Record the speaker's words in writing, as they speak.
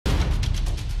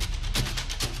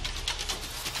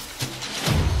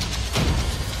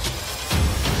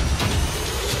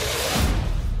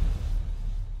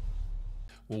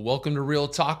Well, welcome to Real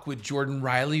Talk with Jordan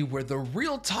Riley, where the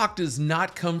real talk does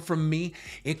not come from me.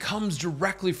 It comes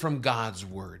directly from God's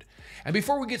Word. And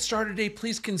before we get started today,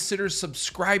 please consider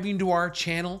subscribing to our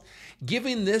channel,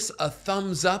 giving this a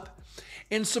thumbs up,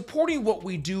 and supporting what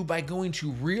we do by going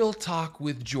to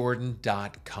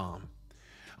realtalkwithjordan.com.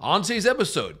 On today's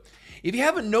episode, if you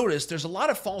haven't noticed, there's a lot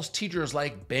of false teachers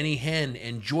like Benny Hinn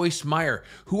and Joyce Meyer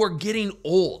who are getting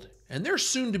old, and they're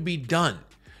soon to be done.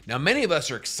 Now, many of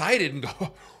us are excited and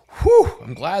go, whew,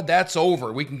 I'm glad that's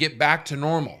over. We can get back to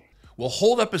normal. Well,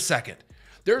 hold up a second.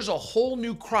 There's a whole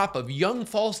new crop of young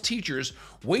false teachers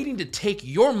waiting to take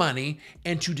your money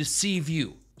and to deceive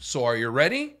you. So are you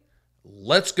ready?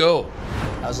 Let's go.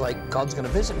 I was like, God's going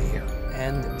to visit me here.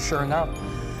 And sure enough,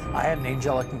 I had an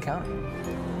angelic encounter.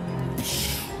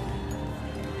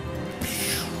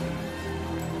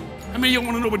 I mean, you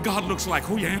want to know what God looks like?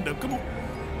 Hold your hand up. Come on.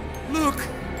 Look.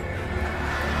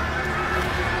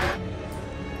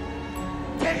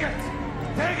 Take it!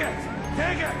 Take it!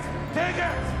 Take it! Take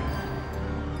it!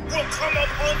 Will come up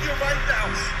on you right now,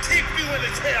 keep you in the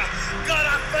chair. God,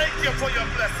 I thank you for your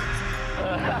blessings.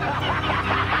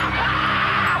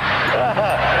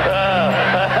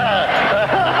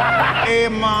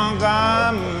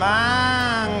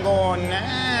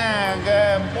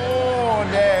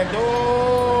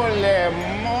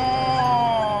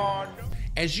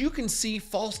 As you can see,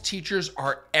 false teachers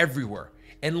are everywhere.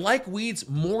 And like weeds,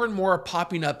 more and more are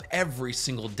popping up every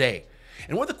single day.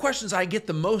 And one of the questions I get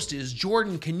the most is,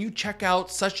 Jordan, can you check out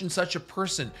such and such a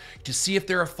person to see if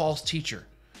they're a false teacher?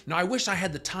 Now, I wish I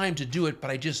had the time to do it,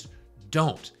 but I just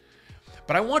don't.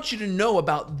 But I want you to know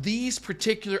about these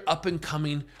particular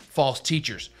up-and-coming false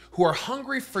teachers who are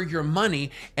hungry for your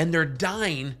money and they're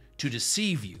dying to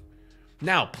deceive you.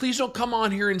 Now, please don't come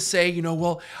on here and say,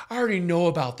 well, I already know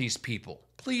about these people.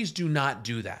 Please do not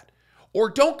do that. Or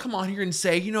don't come on here and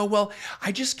say, well,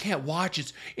 I just can't watch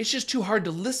it. It's just too hard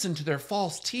to listen to their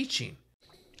false teaching.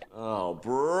 Oh,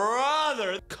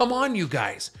 brother. Come on, you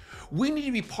guys. We need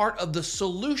to be part of the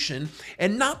solution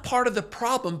and not part of the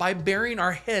problem by burying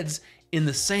our heads in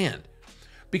the sand.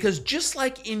 Because just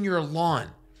like in your lawn,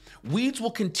 weeds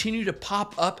will continue to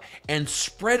pop up and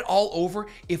spread all over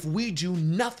if we do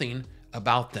nothing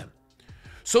about them.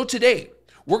 So today,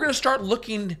 we're going to start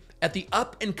looking at the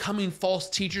up-and-coming false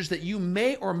teachers that you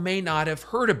may or may not have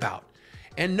heard about.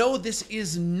 And no, this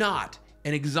is not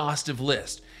an exhaustive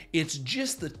list. It's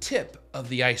just the tip of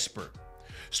the iceberg.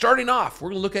 Starting off, we're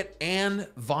going to look at Ann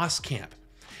Voskamp.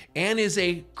 Ann is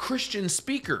a Christian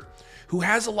speaker who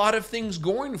has a lot of things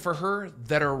going for her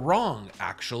that are wrong,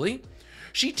 actually.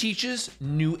 She teaches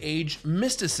New Age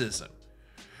mysticism.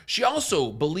 She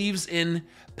also believes in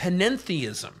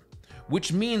panentheism,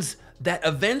 which means that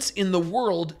events in the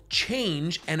world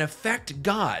change and affect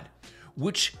God,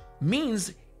 which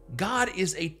means God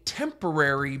is a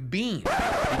temporary being.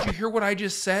 Did you hear what I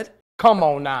just said? Come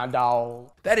on now, dog.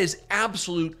 That is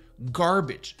absolute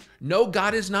garbage. No,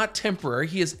 God is not temporary.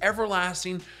 He is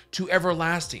everlasting to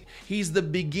everlasting. He's the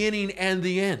beginning and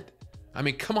the end. I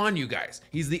mean, come on, you guys.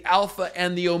 He's the Alpha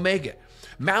and the Omega.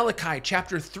 Malachi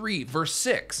chapter 3, verse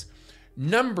 6.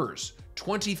 Numbers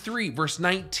 23, verse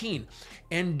 19.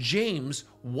 And James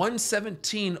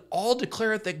 1:17 all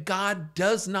declare that God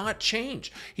does not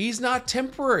change. He's not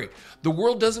temporary. The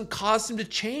world doesn't cause him to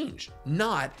change.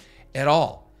 Not at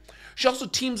all. She also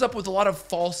teams up with a lot of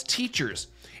false teachers,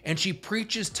 and she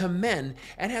preaches to men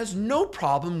and has no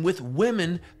problem with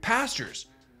women pastors.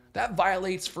 That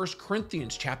violates 1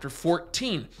 Corinthians chapter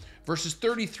 14, verses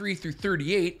 33 through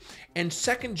 38, and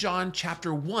 2 John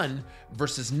chapter 1,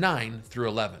 verses 9 through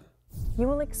 11. You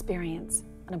will experience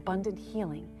an abundant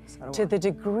healing to the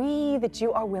degree that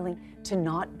you are willing to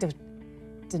not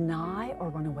deny or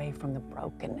run away from the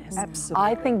brokenness. Absolutely.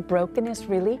 I think brokenness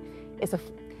really is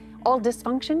all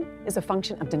dysfunction is a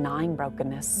function of denying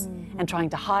brokenness and trying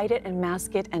to hide it and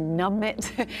mask it and numb it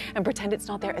and pretend it's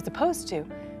not there, as opposed to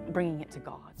bringing it to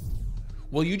God.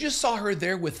 Well, you just saw her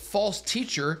there with false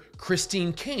teacher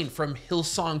Christine Caine from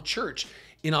Hillsong Church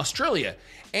in Australia,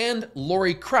 and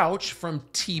Lori Crouch from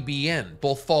TBN,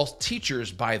 both false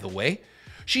teachers, by the way.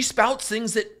 She spouts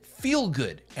things that feel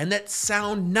good and that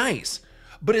sound nice,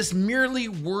 but it's merely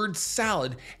word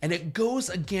salad, and it goes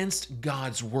against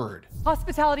God's word.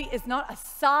 Hospitality is not a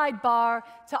sidebar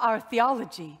to our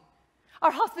theology. Our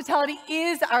hospitality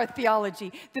is our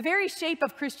theology. The very shape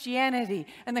of Christianity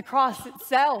and the cross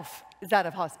itself is that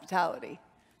of hospitality.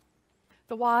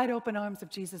 The wide open arms of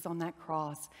Jesus on that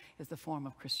cross is the form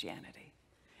of Christianity.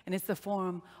 And it's the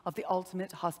form of the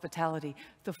ultimate hospitality,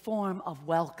 the form of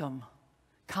welcome.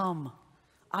 Come,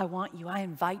 I want you, I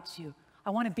invite you, I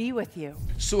want to be with you.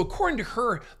 So according to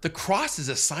her, the cross is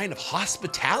a sign of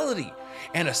hospitality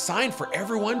and a sign for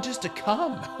everyone just to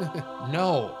come.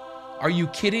 No. Are you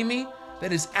kidding me?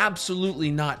 That is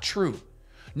absolutely not true.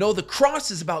 No, the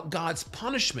cross is about God's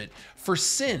punishment for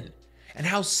sin and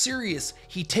how serious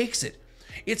he takes it.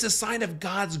 It's a sign of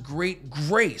God's great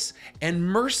grace and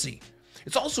mercy.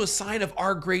 It's also a sign of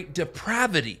our great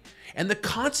depravity and the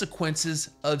consequences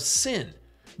of sin.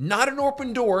 Not an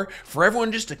open door for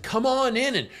everyone just to come on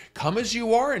in and come as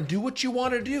you are and do what you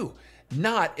want to do.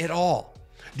 Not at all.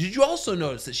 Did you also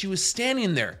notice that she was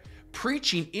standing there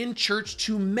preaching in church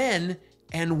to men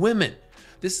and women?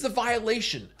 This is a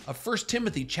violation of 1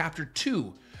 Timothy chapter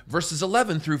 2, verses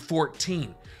 11 through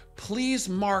 14. Please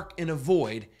mark and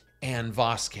avoid Ann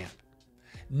Voskamp.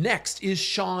 Next is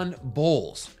Shawn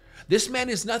Bolz. This man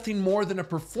is nothing more than a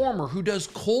performer who does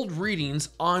cold readings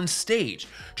on stage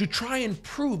to try and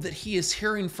prove that he is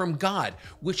hearing from God,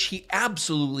 which he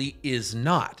absolutely is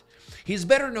not. He's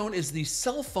better known as the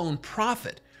cell phone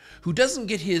prophet, who doesn't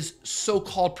get his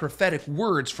so-called prophetic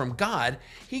words from God,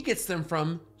 he gets them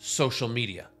from social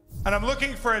media. And I'm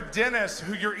looking for a dentist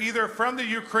who you're either from the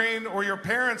Ukraine or your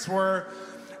parents were,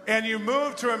 and you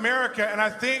moved to America, and I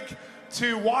think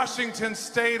to Washington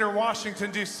State or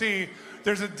Washington, D.C.,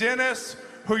 there's a dentist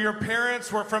who your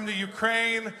parents were from the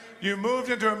Ukraine, you moved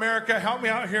into America, help me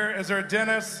out here, is there a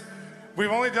dentist?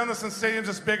 We've only done this in stadiums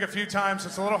this big a few times, so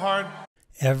it's a little hard.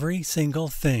 Every single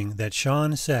thing that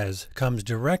Shawn says comes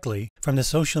directly from the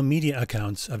social media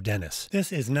accounts of dentists.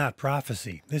 This is not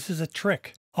prophecy. This is a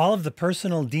trick. All of the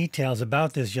personal details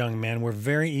about this young man were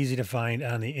very easy to find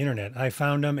on the internet. I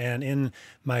found them, and in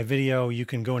my video you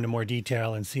can go into more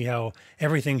detail and see how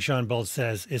everything Shawn Bolz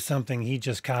says is something he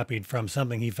just copied from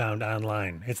something he found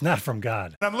online. It's not from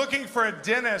God. I'm looking for a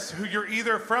dentist who you're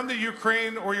either from the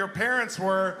Ukraine or your parents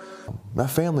were. My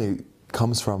family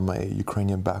comes from a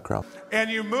Ukrainian background. And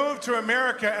you moved to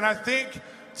America, and I think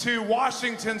to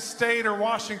Washington State or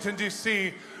Washington,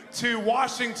 D.C., to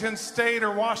Washington State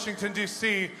or Washington,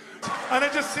 D.C., and I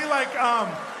just see like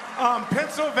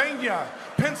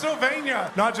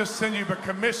Pennsylvania, not just send you, but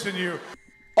commission you.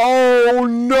 Oh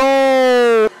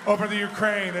no! Over the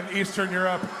Ukraine and Eastern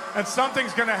Europe, and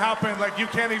something's gonna happen like you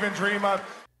can't even dream of.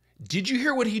 Did you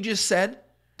hear what he just said?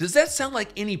 Does that sound like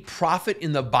any prophet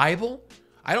in the Bible?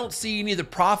 I don't see any of the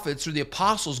prophets or the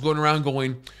apostles going around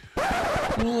going,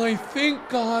 well, I think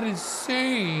God is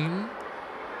saying,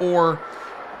 or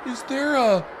is there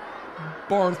a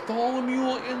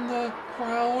Bartholomew in the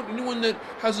crowd? Anyone that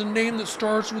has a name that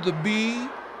starts with a B?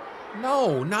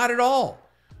 No, not at all.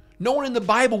 No one in the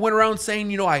Bible went around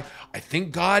saying, I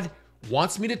think God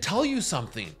wants me to tell you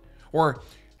something. Or,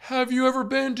 have you ever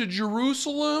been to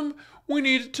Jerusalem? We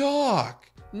need to talk.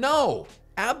 No,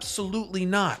 absolutely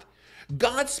not.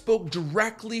 God spoke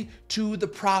directly to the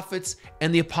prophets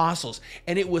and the apostles,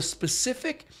 and it was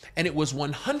specific and it was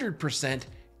 100%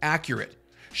 accurate.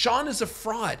 Shawn is a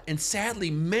fraud, and sadly,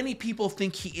 many people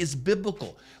think he is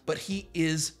biblical, but he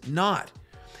is not.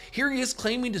 Here he is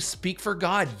claiming to speak for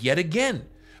God yet again,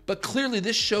 but clearly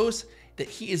this shows that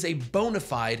he is a bona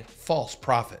fide false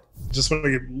prophet. Just want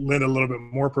to lend a little bit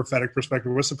more prophetic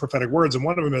perspective with some prophetic words, and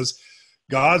one of them is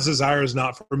God's desire is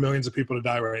not for millions of people to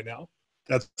die right now.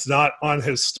 That's not on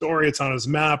his story, it's on his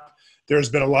map. There's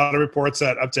been a lot of reports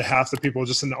that up to half the people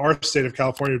just in our state of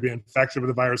California would be infected with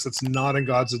the virus. That's not in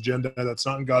God's agenda. That's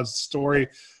not in God's story.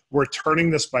 We're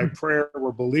turning this by prayer.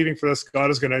 We're believing for this. God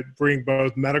is going to bring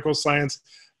both medical science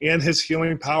and his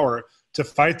healing power to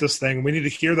fight this thing. We need to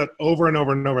hear that over and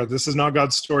over and over. This is not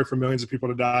God's story for millions of people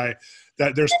to die.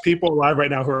 That there's people alive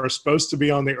right now who are supposed to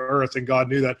be on the earth, and God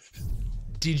knew that.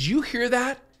 Did you hear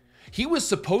that? He was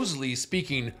supposedly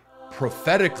speaking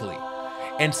prophetically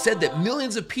and said that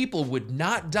millions of people would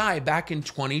not die back in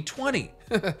 2020.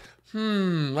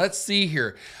 Let's see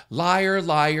here. Liar,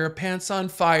 liar, pants on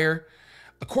fire.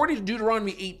 According to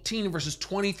Deuteronomy 18, verses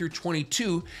 20 through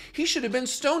 22, he should have been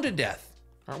stoned to death.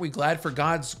 Aren't we glad for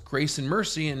God's grace and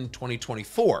mercy in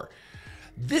 2024?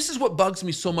 This is what bugs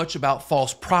me so much about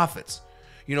false prophets.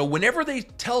 Whenever they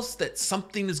tell us that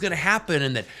something is going to happen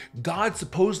and that God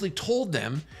supposedly told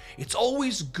them, it's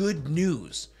always good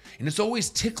news. And it's always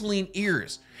tickling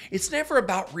ears. It's never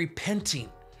about repenting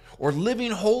or living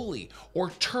holy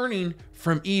or turning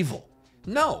from evil.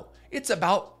 No, it's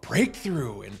about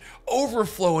breakthrough and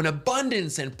overflow and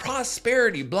abundance and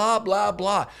prosperity, blah, blah,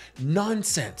 blah.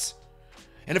 Nonsense.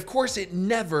 And of course, it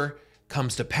never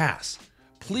comes to pass.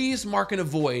 Please mark and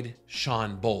avoid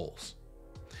Shawn Bolz.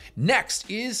 Next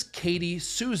is Katie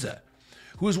Souza,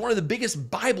 who is one of the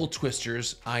biggest Bible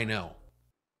twisters I know.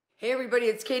 Hey everybody,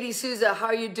 it's Katie Souza.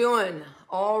 How you doing?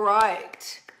 All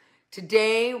right.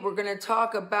 Today, we're going to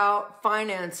talk about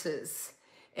finances,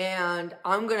 and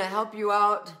I'm going to help you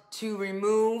out to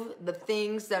remove the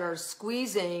things that are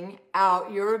squeezing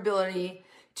out your ability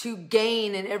to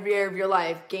gain in every area of your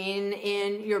life, gain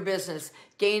in your business,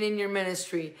 gain in your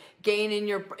ministry, gain in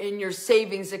your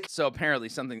savings account. So apparently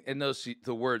something, and those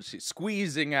the words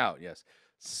squeezing out, yes.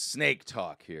 Snake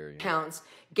talk here. Accounts,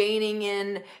 gaining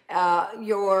in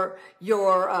your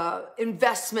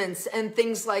investments and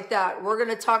things like that. We're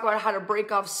going to talk about how to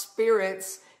break off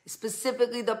spirits,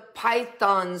 specifically the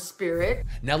Python spirit.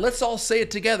 Now let's all say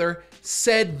it together.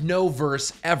 Said no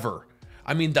verse ever.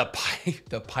 I mean, I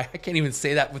can't even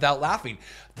say that without laughing.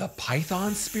 The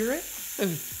Python spirit?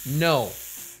 No,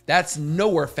 that's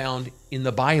nowhere found in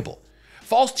the Bible.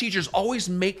 False teachers always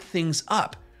make things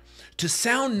up to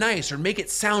sound nice or make it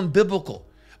sound biblical,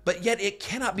 but yet it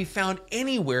cannot be found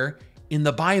anywhere in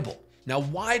the Bible. Now,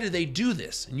 why do they do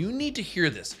this? And you need to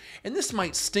hear this. And this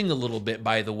might sting a little bit,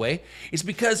 by the way. It's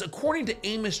because according to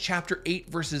Amos chapter 8,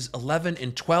 verses 11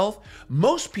 and 12,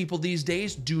 most people these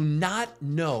days do not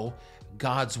know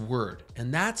God's word.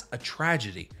 And that's a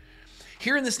tragedy.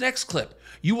 Here in this next clip,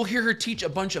 you will hear her teach a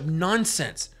bunch of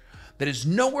nonsense that is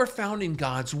nowhere found in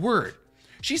God's word.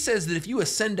 She says that if you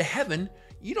ascend to heaven,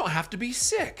 you don't have to be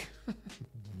sick.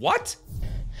 What?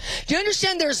 Do you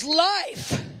understand there's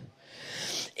life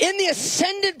in the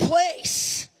ascended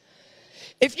place?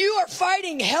 If you are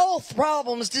fighting health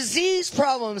problems, disease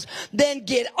problems, then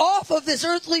get off of this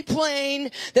earthly plane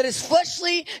that is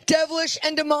fleshly, devilish,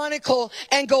 and demonical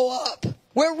and go up.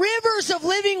 Where rivers of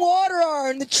living water are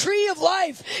and the tree of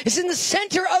life is in the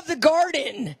center of the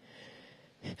garden.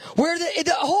 Where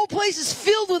the whole place is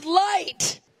filled with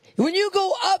light. When you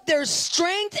go up, there's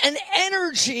strength and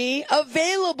energy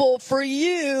available for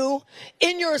you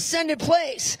in your ascended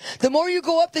place. The more you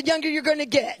go up, the younger you're going to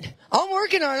get. I'm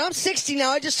working on it. I'm 60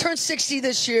 now. I just turned 60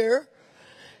 this year.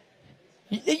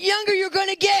 The younger you're going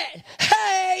to get.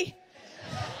 Hey!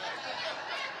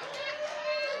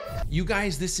 You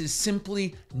guys, this is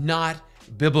simply not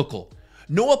biblical.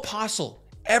 No apostle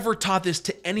ever taught this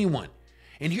to anyone.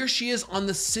 And here she is on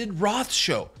the Sid Roth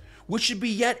show, which should be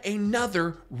yet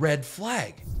another red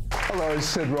flag. Hello,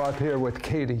 Sid Roth here with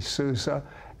Katie Souza,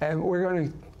 and we're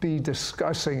going to be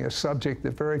discussing a subject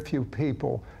that very few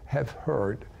people have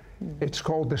heard. It's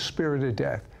called the spirit of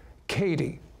death.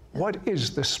 Katie, what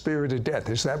is the spirit of death?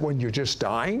 Is that when you're just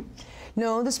dying?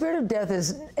 No, the spirit of death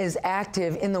is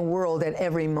active in the world at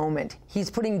every moment. He's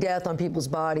putting death on people's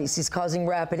bodies. He's causing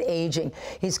rapid aging.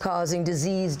 He's causing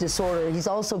disease, disorder. He's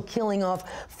also killing off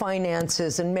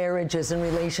finances and marriages and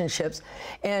relationships.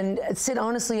 And Sid,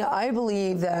 honestly, I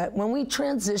believe that when we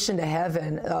transition to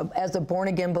heaven as a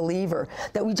born-again believer,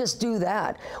 that we just do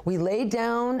that. We lay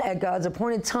down at God's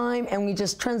appointed time and we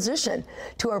just transition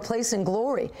to our place in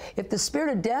glory. If the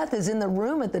spirit of death is in the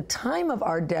room at the time of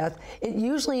our death, it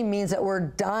usually means that we're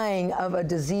dying of a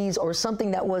disease or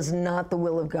something that was not the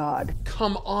will of God.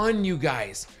 Come on, you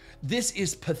guys. This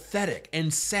is pathetic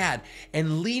and sad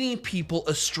and leading people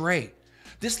astray.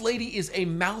 This lady is a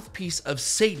mouthpiece of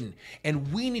Satan,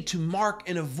 and we need to mark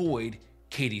and avoid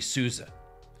Katie Souza.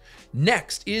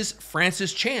 Next is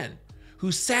Francis Chan,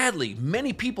 who sadly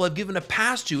many people have given a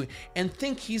pass to and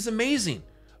think he's amazing,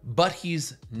 but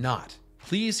he's not.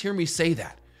 Please hear me say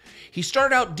that. He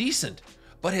started out decent,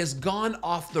 but has gone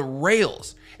off the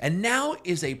rails and now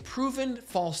is a proven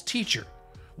false teacher.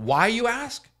 Why, you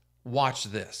ask? Watch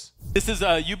this. This is,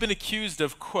 you've been accused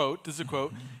of, quote, this is a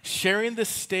quote, sharing the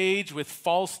stage with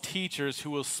false teachers who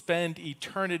will spend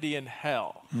eternity in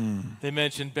hell. They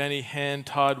mentioned Benny Hinn,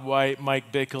 Todd White,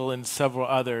 Mike Bickle, and several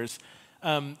others.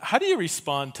 How do you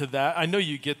respond to that? I know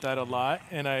you get that a lot,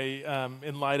 and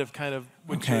in light of kind of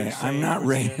what you're saying. I'm not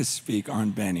ready to speak on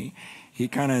Benny. He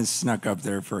kind of snuck up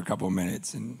there for a couple of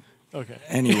minutes, and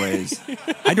anyways,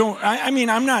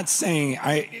 I'm not saying,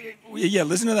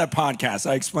 listen to that podcast.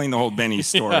 I explained the whole Benny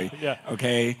story,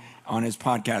 okay, on his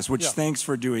podcast, which thanks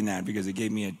for doing that, because it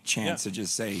gave me a chance to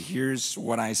just say, here's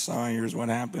what I saw, here's what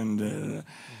happened.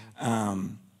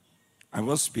 I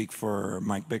will speak for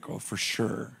Mike Bickle, for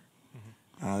sure.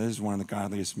 This is one of the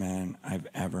godliest men I've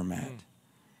ever met.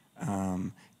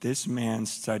 This man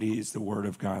studies the Word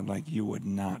of God like you would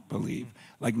not believe,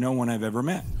 like no one I've ever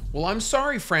met. Well, I'm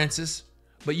sorry, Francis,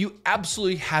 but you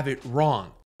absolutely have it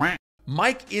wrong.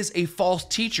 Mike is a false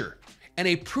teacher and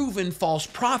a proven false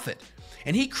prophet,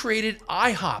 and he created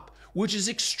IHOP, which is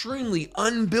extremely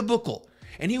unbiblical,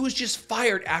 and he was just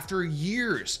fired after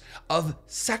years of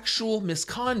sexual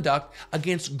misconduct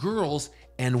against girls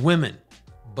and women.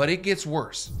 But it gets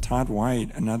worse. Todd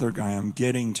White, another guy I'm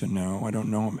getting to know, I don't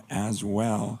know him as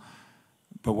well,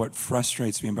 But what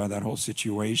frustrates me about that whole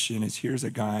situation is here's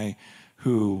a guy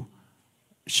who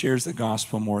shares the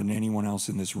gospel more than anyone else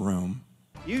in this room.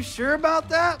 You sure about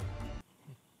that?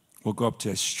 Will go up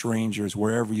to strangers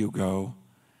wherever you go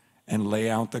and lay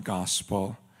out the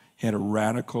gospel. He had a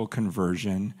radical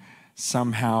conversion.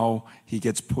 Somehow he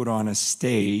gets put on a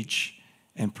stage,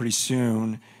 and pretty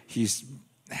soon he's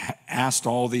asked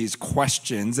all these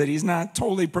questions that he's not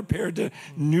totally prepared to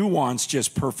nuance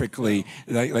just perfectly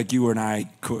like you and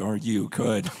I could, or you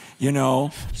could, you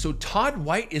know? So Todd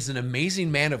White is an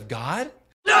amazing man of God?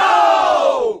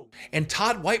 No! And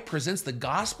Todd White presents the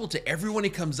gospel to everyone he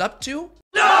comes up to?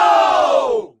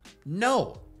 No!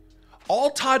 No.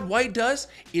 All Todd White does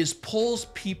is pulls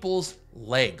people's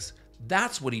legs.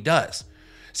 That's what he does.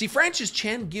 See, Francis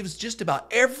Chan gives just about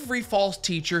every false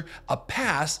teacher a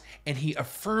pass, and he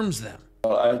affirms them.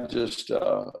 I just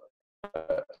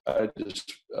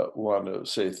want to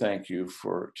say thank you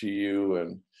to you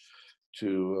and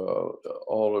to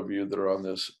all of you that are on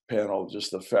this panel.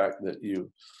 Just the fact that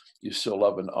you still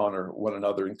love and honor one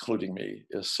another, including me,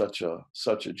 is such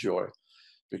a joy,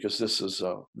 because this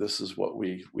is what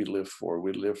we live for.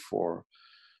 We live for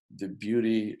the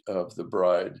beauty of the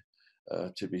bride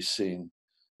to be seen,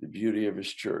 the beauty of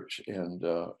his church, and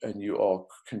you all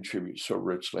contribute so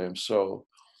richly. I'm so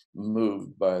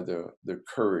moved by the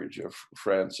courage of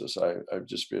Francis. I've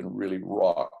just been really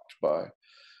rocked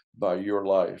by your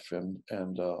life, and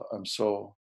I'm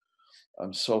so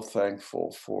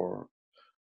thankful for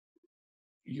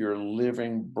your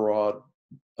living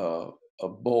a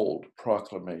bold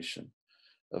proclamation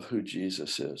of who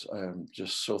Jesus is. I am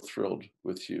just so thrilled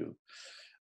with you.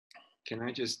 Can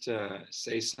I just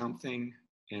say something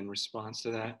in response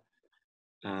to that?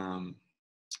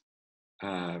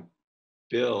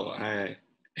 Bill,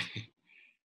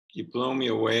 you blow me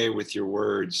away with your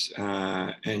words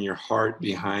and your heart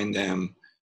behind them.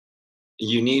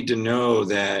 You need to know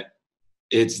that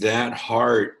it's that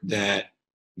heart that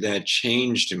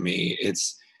changed me.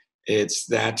 It's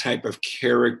that type of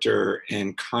character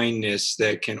and kindness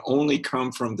that can only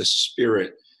come from the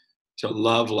Spirit to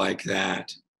love like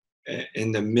that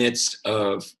in the midst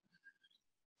of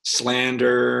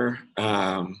slander.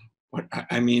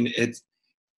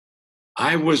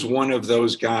 I was one of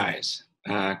those guys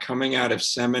coming out of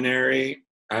seminary.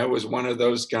 I was one of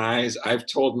those guys. I've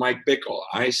told Mike Bickle,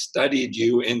 I studied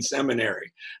you in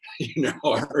seminary.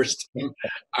 First time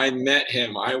I met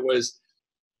him,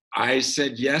 I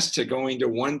said yes to going to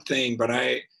one thing, but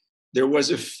there was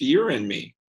a fear in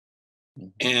me.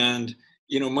 And,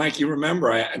 Mike, you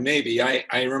remember, I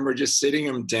remember just sitting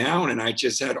him down, and I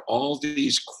just had all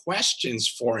these questions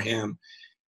for him,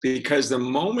 because the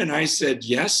moment I said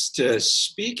yes to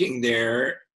speaking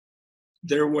there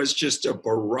was just a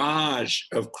barrage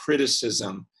of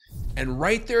criticism. And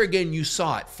right there again, you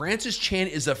saw it. Francis Chan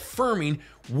is affirming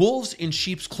wolves in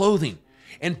sheep's clothing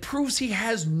and proves he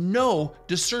has no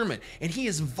discernment, and he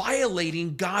is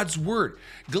violating God's word.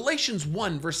 Galatians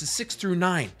 1 verses 6 through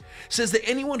 9 says that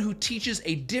anyone who teaches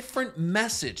a different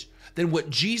message than what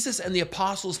Jesus and the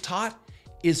apostles taught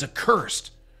is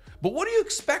accursed. But what do you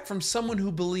expect from someone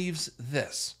who believes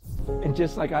this? And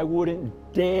just like I wouldn't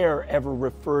dare ever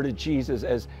refer to Jesus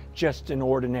as just an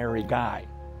ordinary guy.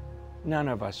 None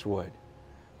of us would.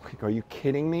 Like, are you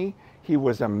kidding me? He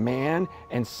was a man,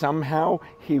 and somehow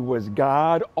he was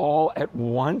God all at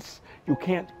once. You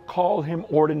can't call him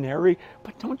ordinary,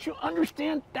 but don't you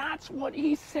understand? That's what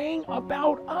he's saying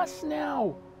about us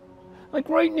now. Like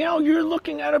right now, you're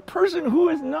looking at a person who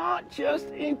is not just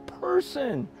a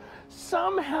person.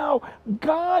 Somehow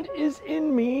God is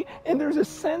in me, and there's a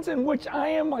sense in which I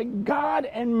am like God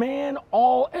and man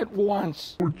all at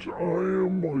once. Which I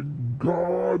am like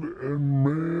God and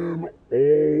man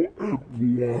all at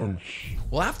once.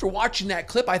 Well, after watching that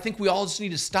clip, I think we all just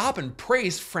need to stop and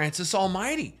praise Francis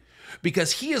Almighty,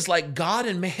 because he is like God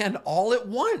and man all at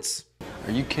once.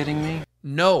 Are you kidding me?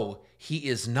 No, he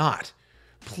is not.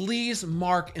 Please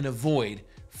mark and avoid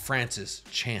Francis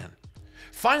Chan.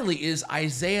 Finally is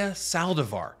Isaiah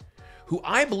Saldivar, who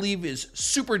I believe is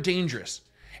super dangerous,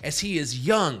 as he is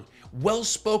young,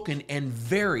 well-spoken, and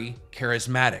very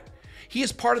charismatic. He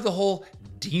is part of the whole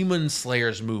demon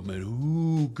slayers movement,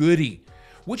 ooh, goody,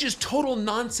 which is total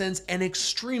nonsense and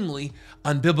extremely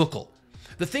unbiblical.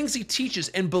 The things he teaches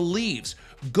and believes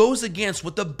goes against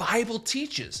what the Bible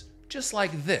teaches, just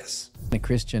like this. A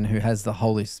Christian who has the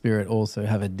Holy Spirit also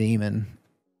have a demon.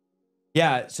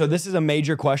 Yeah, so this is a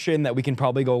major question that we can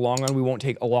probably go long on. We won't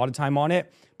take a lot of time on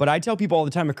it. But I tell people all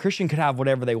the time, a Christian could have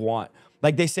whatever they want.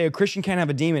 Like they say, a Christian can't have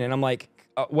a demon. And I'm like,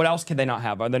 What else can they not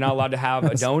have? Are they not allowed to have a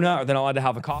donut? Are they not allowed to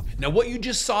have a coffee? Now, what you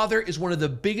just saw there is one of the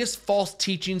biggest false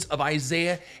teachings of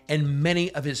Isaiah and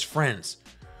many of his friends.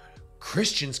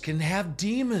 Christians can have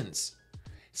demons.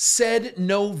 Said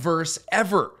no verse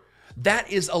ever.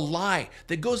 That is a lie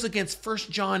that goes against 1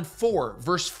 John 4,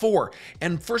 verse 4,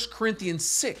 and 1 Corinthians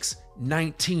 6,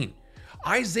 19.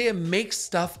 Isaiah makes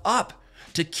stuff up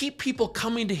to keep people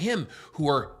coming to him who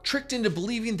are tricked into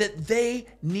believing that they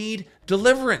need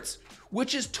deliverance,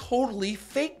 which is totally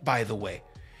fake, by the way.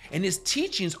 And his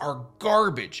teachings are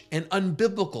garbage and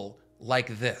unbiblical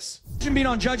like this. Imagine being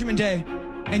on Judgment Day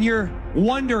and you're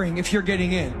wondering if you're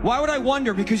getting in. Why would I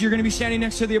wonder? Because you're going to be standing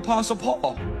next to the Apostle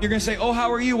Paul. You're going to say, oh,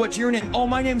 how are you? What's your name? Oh,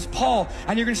 my name's Paul.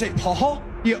 And you're going to say, Paul?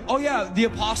 Yeah, oh yeah, the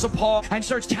Apostle Paul, and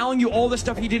starts telling you all the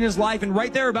stuff he did in his life, and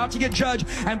right there about to get judged,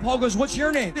 and Paul goes, what's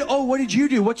your name? Oh, what did you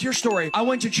do? What's your story? I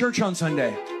went to church on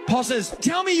Sunday. Paul says,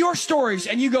 tell me your stories,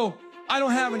 and you go, I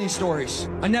don't have any stories.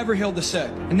 I never healed the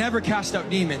sick. I never cast out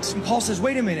demons. And Paul says,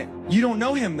 wait a minute, you don't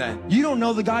know him then. You don't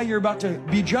know the guy you're about to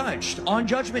be judged on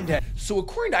Judgment Day. So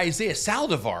according to Isaiah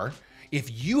Saldivar,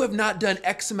 if you have not done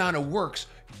X amount of works,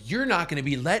 you're not going to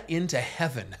be let into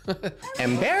heaven.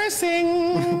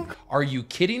 Embarrassing. Are you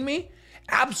kidding me?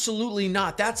 Absolutely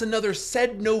not. That's another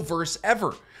said no verse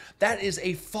ever. That is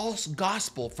a false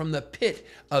gospel from the pit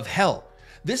of hell.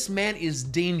 This man is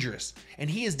dangerous, and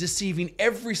he is deceiving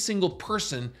every single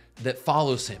person that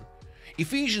follows him.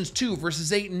 Ephesians 2,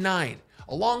 verses 8 and 9,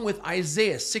 along with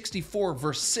Isaiah 64,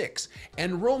 verse 6,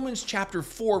 and Romans chapter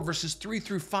 4, verses 3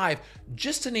 through 5,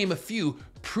 just to name a few,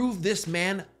 prove this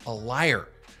man a liar.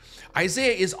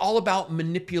 Isaiah is all about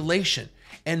manipulation,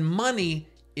 and money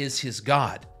is his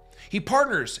God. He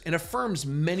partners and affirms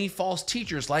many false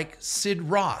teachers like Sid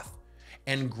Roth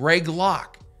and Greg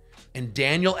Locke and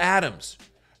Daniel Adams,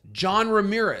 John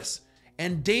Ramirez,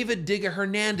 and David Digga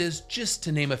Hernandez, just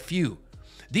to name a few.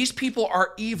 These people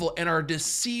are evil and are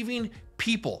deceiving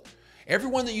people.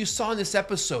 Everyone that you saw in this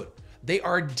episode, they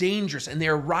are dangerous and they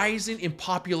are rising in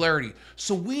popularity.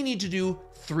 So we need to do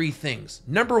three things.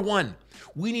 Number one,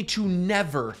 we need to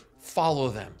never follow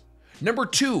them. Number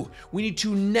two, we need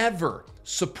to never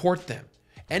support them.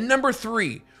 And number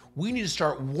three, we need to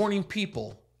start warning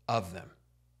people of them.